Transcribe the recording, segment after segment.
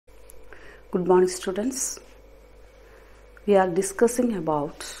Good morning, students. We are discussing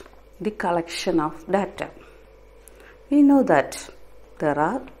about the collection of data. We know that there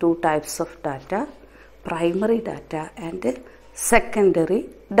are two types of data, primary data and secondary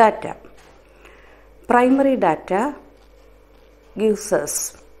data. Primary data gives us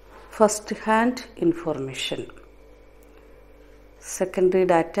first-hand information. Secondary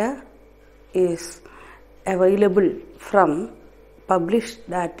data is available from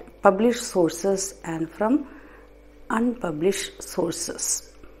published sources and from unpublished sources.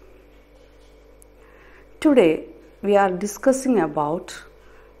 Today we are discussing about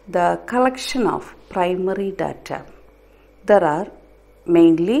the collection of primary data. There are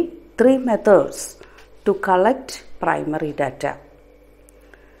mainly three methods to collect primary data: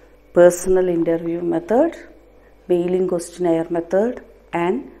 personal interview method, mailing questionnaire method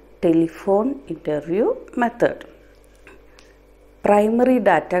and telephone interview method. Primary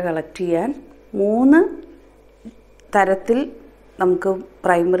data collect ചെയ്യാൻ മൂന്ന് തരത്തിൽ നമുക്ക്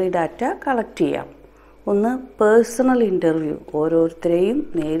primary data collect ചെയ്യാം. ഒന്ന്, personal interview, ഓരോരുത്തരെയും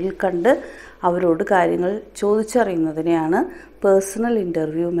നേരിൽ കണ്ട് അവരോട് കാര്യങ്ങൾ ചോദിച്ചറിയുന്നതിനെയാണ് പേഴ്സണൽ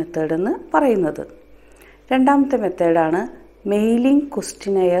ഇൻ്റർവ്യൂ മെത്തേഡ് എന്ന് പറയുന്നത്. രണ്ടാമത്തെ മെത്തേഡാണ് മെയിലിംഗ്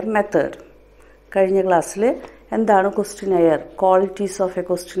ക്വസ്റ്റിനെയർ മെത്തേഡ്. കഴിഞ്ഞ ക്ലാസ്സിൽ എന്താണ് questionnaire, qualities of A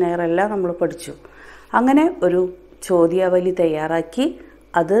questionnaire എല്ലാം നമ്മൾ പഠിച്ചു. അങ്ങനെ ഒരു ചോദ്യാവലി തയ്യാറാക്കി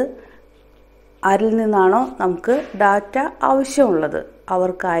അത് ആരിൽ നിന്നാണോ നമുക്ക് ഡാറ്റ ആവശ്യമുള്ളത്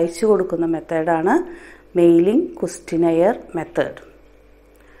അവർക്ക് അയച്ചു കൊടുക്കുന്ന മെത്തേഡാണ് മെയിലിംഗ് ക്വസ്റ്റിനെയർ മെത്തേഡ്.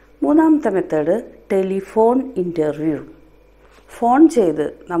 മൂന്നാമത്തെ മെത്തേഡ് ടെലിഫോൺ ഇൻ്റർവ്യൂ. ഫോൺ ചെയ്ത്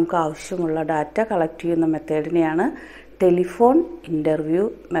നമുക്ക് ആവശ്യമുള്ള ഡാറ്റ കളക്ട് ചെയ്യുന്ന മെത്തേഡിനെയാണ് ടെലിഫോൺ ഇൻ്റർവ്യൂ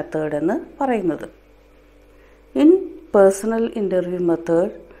മെത്തേഡ് എന്ന് പറയുന്നത്. In personal interview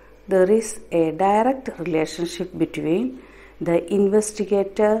method there is a direct relationship between the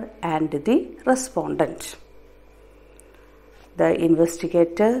investigator and the respondent. The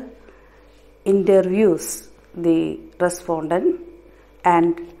investigator interviews the respondent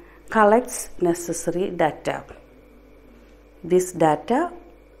and collects necessary data. This data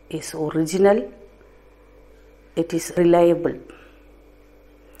is original, it is reliable.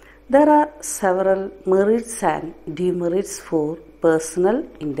 There are several merits and demerits for personal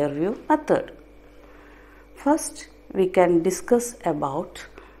interview method. First, we can discuss about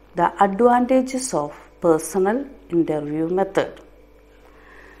the advantages of personal interview method.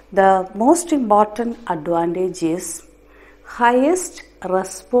 The most important advantage is highest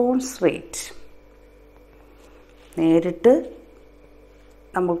response rate. നേരിട്ട്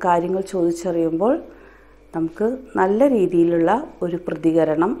നമ്മൾ കാര്യങ്ങൾ ചോദിച്ചറിയുമ്പോൾ നമുക്ക് നല്ല രീതിയിലുള്ള ഒരു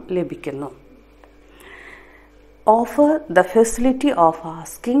പ്രതികരണം ലഭിക്കുന്നു. Offer the facility of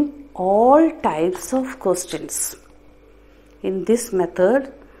asking all types of questions. In this method,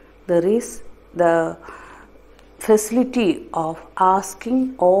 there is the facility of asking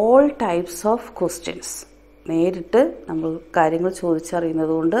all types of questions. നേരിട്ട് നമ്മൾ കാര്യങ്ങൾ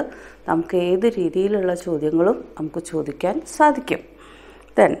ചോദിച്ചറിയുന്നതുകൊണ്ട് നമുക്ക് ഏത് രീതിയിലുള്ള ചോദ്യങ്ങളും നമുക്ക് ചോദിക്കാൻ സാധിക്കും.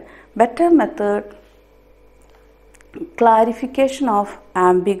 Then, better method, clarification of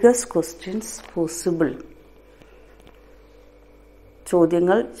ambiguous questions possible.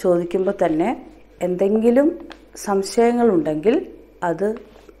 ചോദ്യങ്ങൾ ചോദിക്കുമ്പോൾ തന്നെ എന്തെങ്കിലും സംശയങ്ങളുണ്ടെങ്കിൽ അത്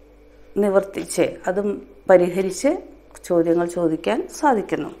നിവർത്തിച്ച് അത് പരിഹരിച്ച് ചോദ്യങ്ങൾ ചോദിക്കാൻ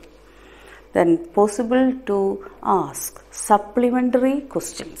സാധിക്കുന്നു. Then possible to ask supplementary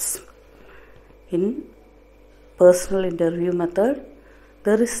questions. In personal interview method,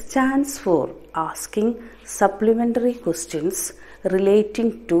 there is chance for asking supplementary questions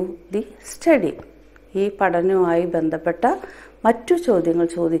relating to the study. ഈ പഠനവുമായി ബന്ധപ്പെട്ട മറ്റു ചോദ്യങ്ങൾ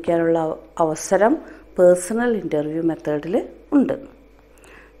ചോദിക്കാനുള്ള അവസരം പേഴ്സണൽ ഇൻ്റർവ്യൂ മെത്തേഡിൽ ഉണ്ട്.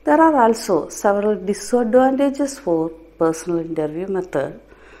 There are also several disadvantages for personal interview method.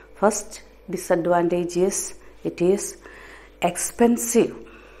 First disadvantage is it is expensive.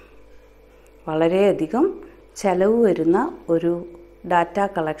 വളരെയധികം ചെലവ് വരുന്ന ഒരു ഡാറ്റ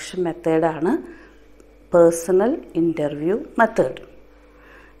കളക്ഷൻ മെത്തേഡാണ് personal interview method.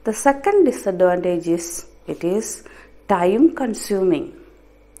 The second disadvantage is it is time consuming.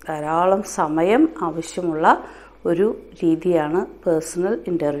 ധാരാളം സമയം ആവശ്യമുള്ള ഒരു രീതിയാണ് personal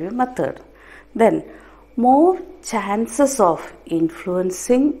interview method. Then more chances of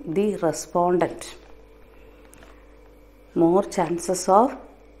influencing the respondent. More chances of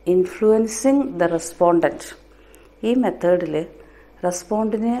influencing the respondent. ഈ മെത്തേഡിൽ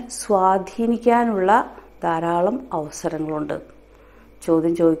റെസ്പോണ്ടിനെ സ്വാധീനിക്കാനുള്ള ധാരാളം അവസരങ്ങളുണ്ട്.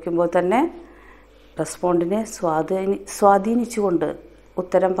 ചോദ്യം ചോദിക്കുമ്പോൾ തന്നെ റെസ്പോണ്ടിനെ സ്വാധീനിച്ചുകൊണ്ട്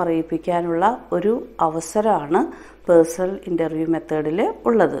ഉത്തരം പറയിപ്പിക്കാനുള്ള ഒരു അവസരമാണ് പേഴ്സണൽ ഇൻ്റർവ്യൂ മെത്തേഡിൽ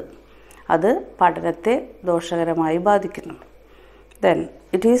ഉള്ളത്. അത് പഠനത്തെ ദോഷകരമായി ബാധിക്കുന്നു. Then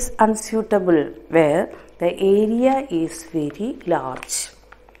it is unsuitable where the area is very large.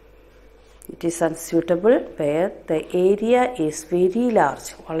 It is unsuitable where the area is very large.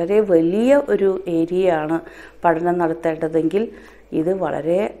 വളരെ വലിയ ഒരു ഏരിയയാണ് പഠനം നടത്തേണ്ടതെങ്കിൽ ഇത്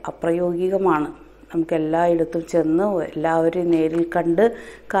വളരെ അപ്രായോഗികമാണ്. നമുക്ക് എല്ലായിടത്തും ചെന്ന് എല്ലാവരെയും നേരിൽ കണ്ട്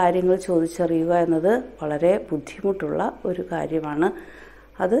കാര്യങ്ങൾ ചോദിച്ചറിയുക എന്നത് വളരെ ബുദ്ധിമുട്ടുള്ള ഒരു കാര്യമാണ്.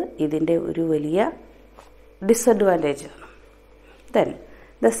 അത് ഇതിൻ്റെ ഒരു വലിയ ഡിസഡ്വാൻറ്റേജ് ആണ്. Then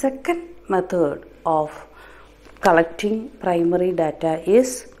the second method of collecting primary data is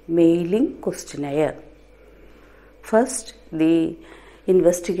mailing questionnaire. First, the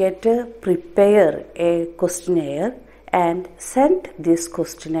investigator prepare a questionnaire and send this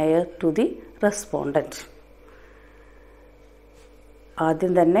questionnaire to the respondent.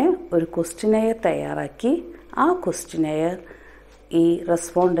 ആദ്യം തന്നെ ഒരു ക്വസ്റ്റ്യനെയർ തയ്യാറാക്കി ആ ക്വസ്റ്റ്യനെയർ ഈ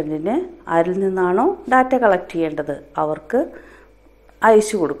റെസ്പോണ്ടൻറ്റിന് ആരിൽ നിന്നാണോ ഡാറ്റ കളക്ട് ചെയ്യേണ്ടത് അവർക്ക്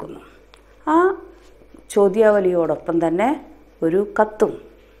അയച്ചു കൊടുക്കുന്നു. ആ ചോദ്യാവലിയോടൊപ്പം തന്നെ ഒരു കത്തും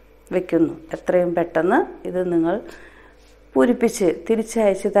വയ്ക്കുന്നു. എത്രയും പെട്ടെന്ന് ഇത് നിങ്ങൾ പൂരിപ്പിച്ച്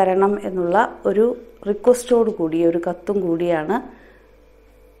തിരിച്ചയച്ച് തരണം എന്നുള്ള ഒരു റിക്വസ്റ്റോട് കൂടിയ ഒരു കത്തും കൂടിയാണ്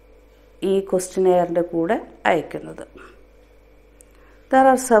ഈ ക്വസ്റ്റ്യനെയറിൻ്റെ കൂടെ അയക്കുന്നത്. There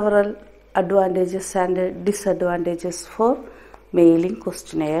are several advantages and disadvantages for mailing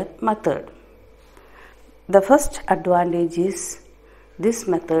questionnaire method. The first advantage is this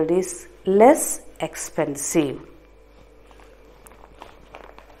method is less expensive.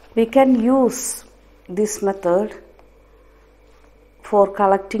 We can use this method for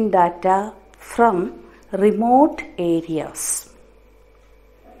collecting data from remote areas.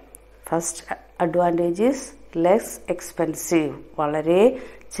 First advantage is less expensive. വളരെ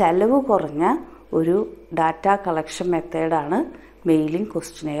ചെലവ് കുറഞ്ഞ ഒരു data collection മെത്തേഡാണ് mailing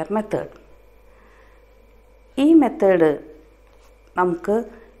questionnaire method. ഈ method നമുക്ക്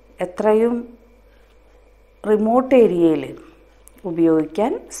എത്രയും remote ഏരിയയിൽ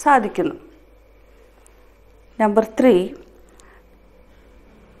ഉപയോഗിക്കാൻ സാധിക്കുന്നു. Number 3,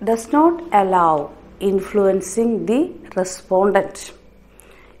 does not allow influencing the respondent.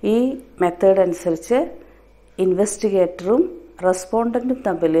 ഈ മെത്തേഡ് അനുസരിച്ച് ഇൻവെസ്റ്റിഗേറ്ററും റെസ്പോണ്ടൻറ്റും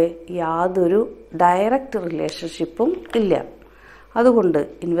തമ്മിൽ യാതൊരു ഡയറക്റ്റ് റിലേഷൻഷിപ്പും ഇല്ല. അതുകൊണ്ട്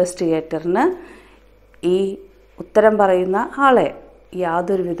ഇൻവെസ്റ്റിഗേറ്ററിന് ഈ ഉത്തരം പറയുന്ന ആളെ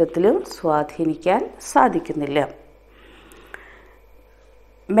യാതൊരു വിധത്തിലും സ്വാധീനിക്കാൻ സാധിക്കുന്നില്ല.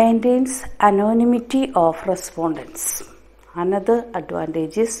 Maintains anonymity of respondents. Another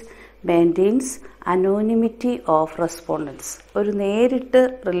advantage is maintains anonymity of respondents. ഒരു നേരിട്ട്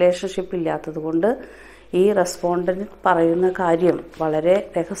റിലേഷൻഷിപ്പ് ഇല്ലാത്തത് കൊണ്ട് ഈ റെസ്പോണ്ടൻ്റ് പറയുന്ന കാര്യം വളരെ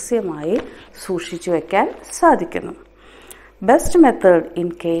രഹസ്യമായി സൂക്ഷിച്ചു വയ്ക്കാൻ സാധിക്കുന്നു. Best method in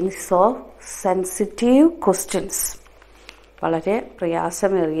case of sensitive questions. വളരെ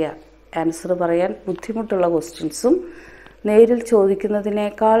പ്രയാസമേറിയ ആൻസർ പറയാൻ ബുദ്ധിമുട്ടുള്ള ക്വസ്റ്റ്യൻസും നേരിൽ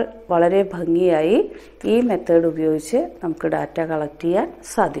ചോദിക്കുന്നതിനേക്കാൾ വളരെ ഭംഗിയായി ഈ മെത്തേഡ് ഉപയോഗിച്ച് നമുക്ക് ഡാറ്റ കളക്ട് ചെയ്യാൻ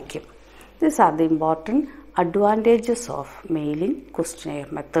സാധിക്കും. These are the important advantages of mailing questionnaire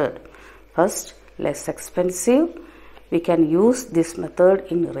method. First, less expensive. We can use this method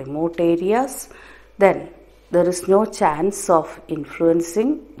in remote areas. Then, there is no chance of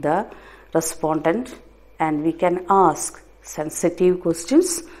influencing the respondent, and we can ask sensitive questions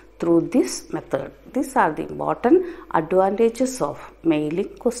through this method. These are the important advantages of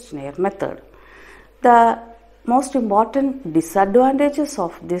mailing questionnaire method. The most important disadvantages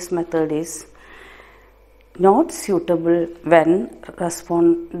of this method is not suitable when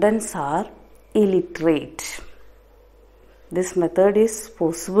respondents are illiterate. This method is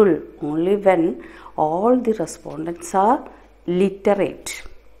possible only when all the respondents are literate.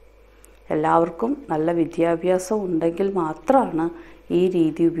 എല്ലാവർക്കും നല്ല വിദ്യാഭ്യാസം ഉണ്ടെങ്കിൽ മാത്രമാണ് ഈ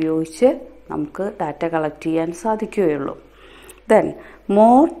രീതി ഉപയോഗിച്ച് നമുക്ക് data collect ചെയ്യാൻ സാധിക്കുകയുള്ളൂ. Then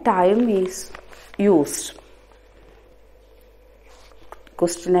more time is used.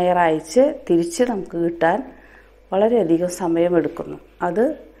 Questionnaire അയച്ച് തിരിച്ച് നമുക്ക് കിട്ടാൻ വളരെയധികം സമയമെടുക്കുന്നു. അത്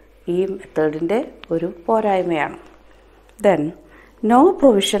ഈ മെത്തേഡിൻ്റെ ഒരു പോരായ്മയാണ്. Then no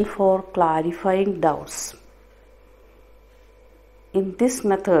provision for clarifying doubts. In this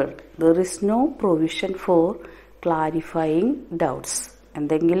method there is no provision for clarifying doubts.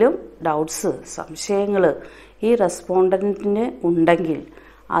 എന്തെങ്കിലും ഡൗട്ട്സ് സംശയങ്ങൾ ഈ റെസ്പോണ്ടൻറ്റിന് ഉണ്ടെങ്കിൽ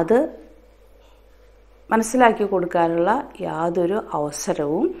അത് മനസ്സിലാക്കി കൊടുക്കാനുള്ള യാതൊരു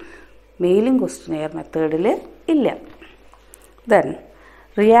അവസരവും മെയിലിംഗ് ക്വസ്റ്റ്യനെയർ മെത്തേഡിൽ ഇല്ല. Then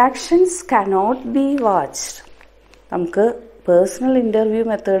reactions cannot be watched. നമുക്ക് പേഴ്സണൽ ഇൻ്റർവ്യൂ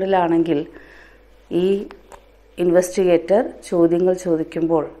മെത്തേഡിലാണെങ്കിൽ ഈ ഇൻവെസ്റ്റിഗേറ്റർ ചോദ്യങ്ങൾ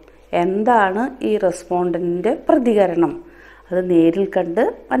ചോദിക്കുമ്പോൾ എന്താണ് ഈ റെസ്പോണ്ടൻറ്റിൻ്റെ പ്രതികരണം അത് നേരിൽ കണ്ട്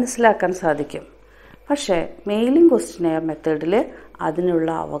മനസ്സിലാക്കാൻ സാധിക്കും. പക്ഷേ മെയിലിംഗ് ക്വസ്റ്റ്യനെയർ മെത്തേഡിൽ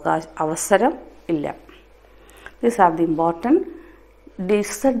അതിനുള്ള അവസരം ഇല്ല. These are the important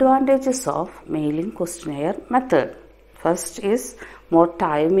disadvantages of mailing questionnaire method. First is more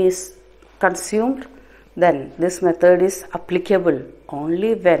time is consumed. Then this method is applicable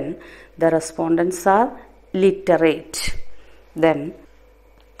only when the respondents are literate. Then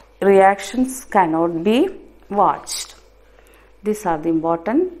reactions cannot be watched. These are the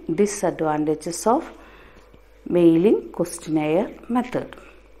important disadvantages of mailing questionnaire method.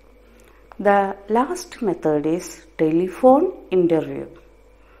 The last method is telephone interview.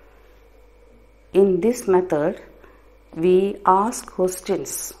 In this method, we ask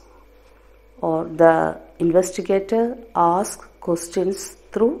questions, or the investigator asks questions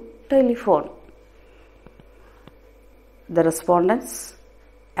through telephone. The respondents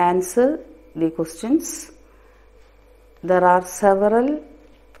answer the questions. There are several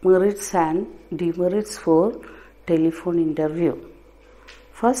merits and demerits for telephone interview.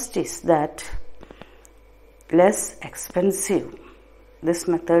 First is that less expensive. This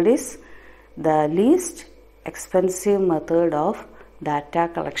method is the least expensive method of data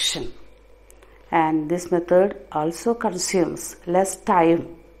collection, and this method also consumes less time.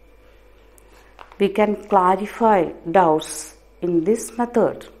 We can clarify doubts in this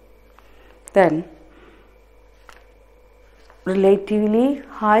method. Then relatively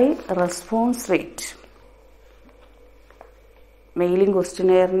high response rate. Mailing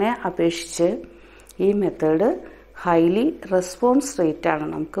ക്വസ്റ്റ്യനെയറിനെ അപേക്ഷിച്ച് ഈ method highly response റേറ്റാണ്.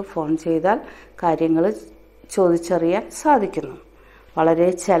 നമുക്ക് phone ചെയ്താൽ കാര്യങ്ങൾ ചോദിച്ചറിയാൻ സാധിക്കുന്നു. വളരെ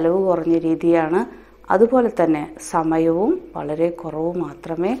ചെലവ് കുറഞ്ഞ രീതിയാണ്. അതുപോലെ തന്നെ സമയവും വളരെ കുറവ്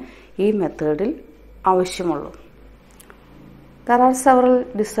മാത്രമേ ഈ മെത്തേഡിൽ ആവശ്യമുള്ളൂ. There are several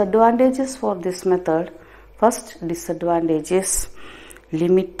disadvantages for this method. First disadvantage is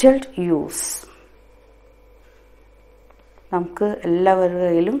limited use. നമുക്ക് എല്ലാവരുടെ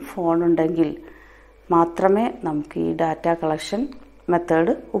കയ്യിലും ഫോണുണ്ടെങ്കിൽ മാത്രമേ നമുക്ക് ഈ ഡാറ്റ കളക്ഷൻ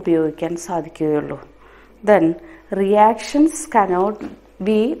മെത്തേഡ് ഉപയോഗിക്കാൻ സാധിക്കുകയുള്ളൂ. Then reactions cannot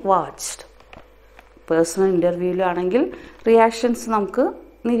be watched. Personal ഇൻ്റർവ്യൂവിലാണെങ്കിൽ reactions നമുക്ക്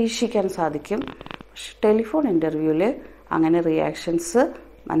നിരീക്ഷിക്കാൻ സാധിക്കും. പക്ഷെ ടെലിഫോൺ ഇൻ്റർവ്യൂവിൽ അങ്ങനെ റിയാക്ഷൻസ്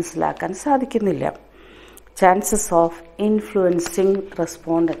മനസ്സിലാക്കാൻ സാധിക്കുന്നില്ല. Chances of influencing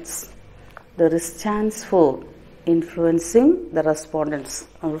respondents. There is chance for influencing the respondents.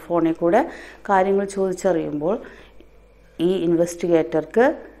 നമ്മൾ ഫോണിൽ കൂടെ കാര്യങ്ങൾ ചോദിച്ചറിയുമ്പോൾ ഈ ഇൻവെസ്റ്റിഗേറ്റർക്ക്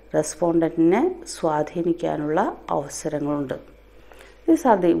റെസ്പോണ്ടൻറ്റിനെ സ്വാധീനിക്കാനുള്ള അവസരങ്ങളുണ്ട്. These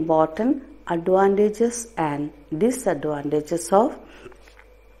are the important advantages and disadvantages of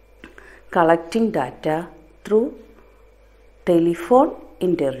collecting data through telephone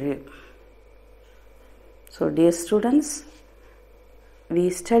interview. So dear students, we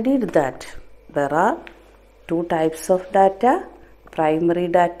studied that there are two types of data, primary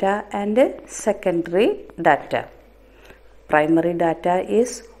data and secondary data. Primary data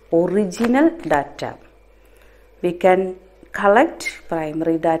is original data. We can collect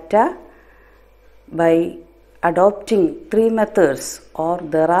primary data by adopting three methods, or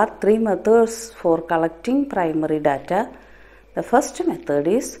there are three methods for collecting primary data. The first method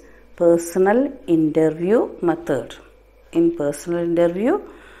is personal interview method. In personal interview,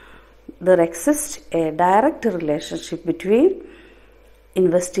 there exists a direct relationship between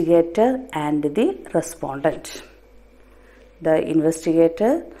investigator and the respondent. The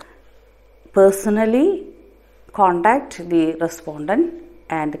investigator personally contacts the respondent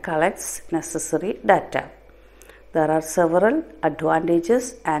and collects necessary data. There are several advantages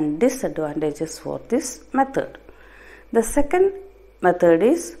and disadvantages for this method. The second method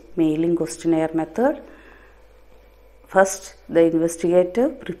is mailing questionnaire method. First, the investigator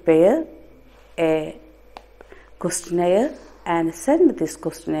prepare a questionnaire and send this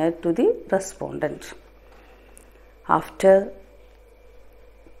questionnaire to the respondent. After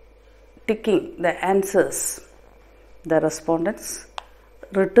ticking the answers, the respondents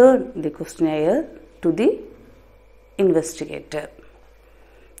return the questionnaire to the investigator.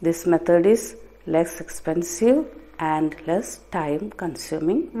 This method is less expensive and less time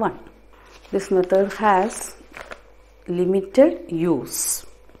consuming one. This method has limited use.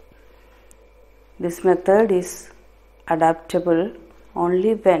 This method is adaptable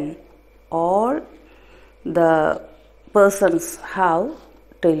only when all the persons have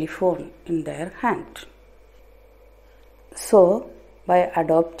telephone in their hand. So by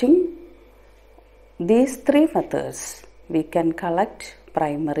adopting these three methods, we can collect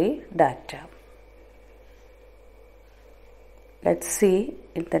primary data. Let's see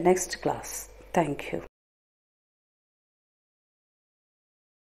in the next class. Thank you.